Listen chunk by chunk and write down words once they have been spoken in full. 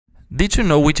Did you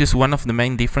know which is one of the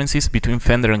main differences between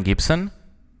Fender and Gibson?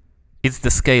 It's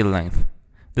the scale length.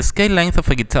 The scale length of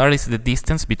a guitar is the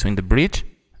distance between the bridge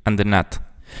and the nut.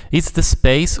 It's the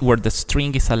space where the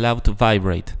string is allowed to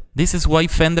vibrate. This is why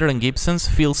Fender and Gibsons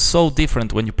feel so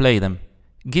different when you play them.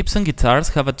 Gibson guitars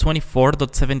have a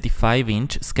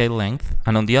 24.75-inch scale length,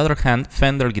 and on the other hand,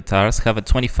 Fender guitars have a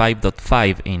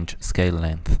 25.5-inch scale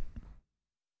length.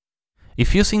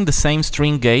 If using the same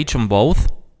string gauge on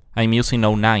both, I'm using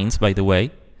 09s by the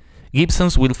way,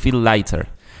 Gibsons will feel lighter,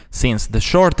 since the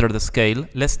shorter the scale,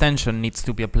 less tension needs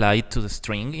to be applied to the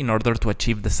string in order to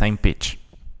achieve the same pitch.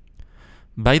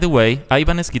 By the way,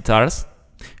 Ibanez guitars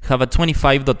have a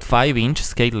 25.5-inch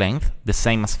scale length, the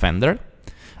same as Fender,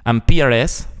 and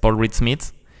PRS, Paul Reed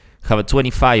Smiths, have a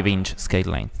 25-inch scale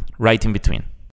length, right in between.